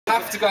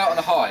have to go out on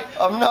a high.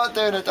 I'm not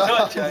doing a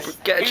dance.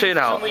 Get a tune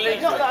out. Not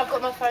that I've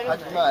got my phone on.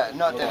 Mate,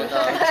 not doing a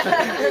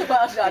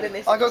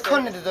dance. I got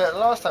Connie to do it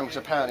last time because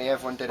apparently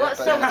everyone did it,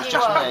 but it was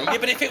just me. Yeah,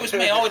 but if it was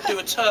me, I would do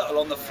a turtle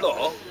on the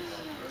floor.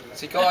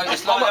 See, guys,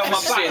 it's like on my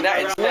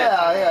back.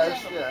 Yeah.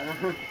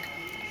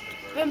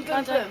 Boom,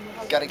 boom, boom.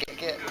 Gotta get.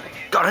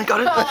 Got him. Got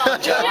him,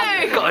 Joe.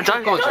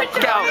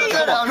 Get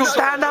out.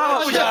 Stand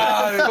up.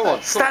 Come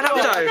on. Stand up,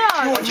 Joe.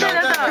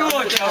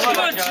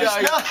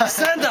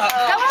 Stand up.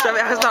 Joe,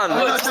 it has done. I'm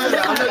not doing it.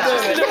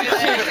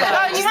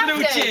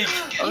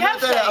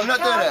 I'm not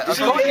doing it.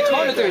 You're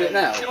kind of doing it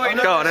now.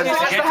 Go on, then.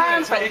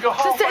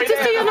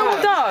 Just do your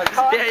normal dance.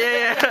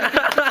 Yeah.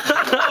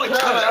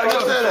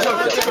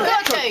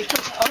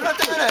 I'm not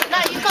doing it. No,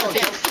 you've got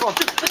to.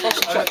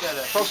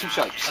 Throw some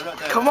shapes.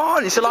 Come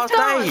on, it's the last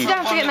day. You don't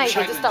have to get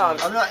naked, just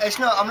dance. I'm not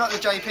the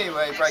JP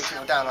where he breaks it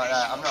all down like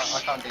that. I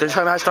can't do Then that.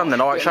 show me how it's done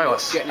then. Alright, show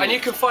us. And you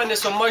can find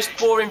this on most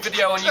boring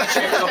video on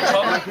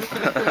YouTube.com.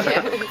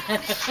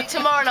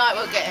 Tomorrow night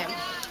we'll get him.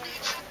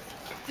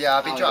 Yeah,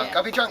 I'll be drunk.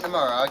 I'll be drunk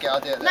tomorrow. I'll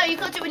do it. No, you've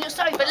got to do it when you're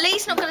sober. But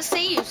Lee's not going to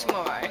see you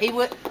tomorrow. He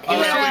would.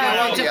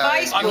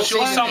 I'm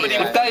sure somebody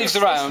If Dave's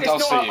around, I'll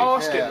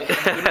see you.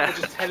 We're not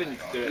just telling you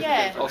to do it.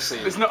 Yeah. I'll see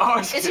you. It's not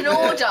asking. It's an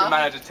order. The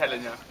manager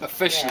telling you.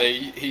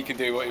 Officially, he can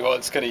do what he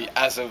wants, can he?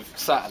 As of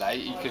Saturday,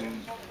 he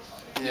can...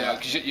 Yeah,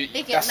 because He can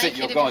get that's it, naked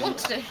you're if he gone.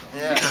 wants to. You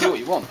can do what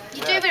you want.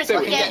 You do realise he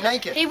can get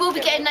naked. he will be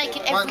getting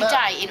naked every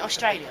day in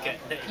Australia.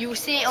 You will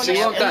see it on So you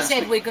the won't dance? He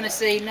said we're going to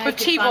see naked With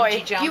T-boy.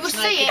 bungee jumps, You will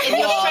see naked it in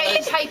the koalas.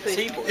 Australian papers.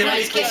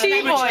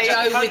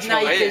 Joe with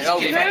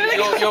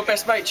naked. Your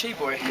best mate,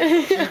 Chi-boy.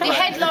 The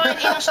headline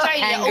in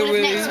Australia all of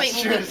next week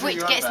will be Kangaroos.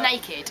 which gets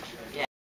naked.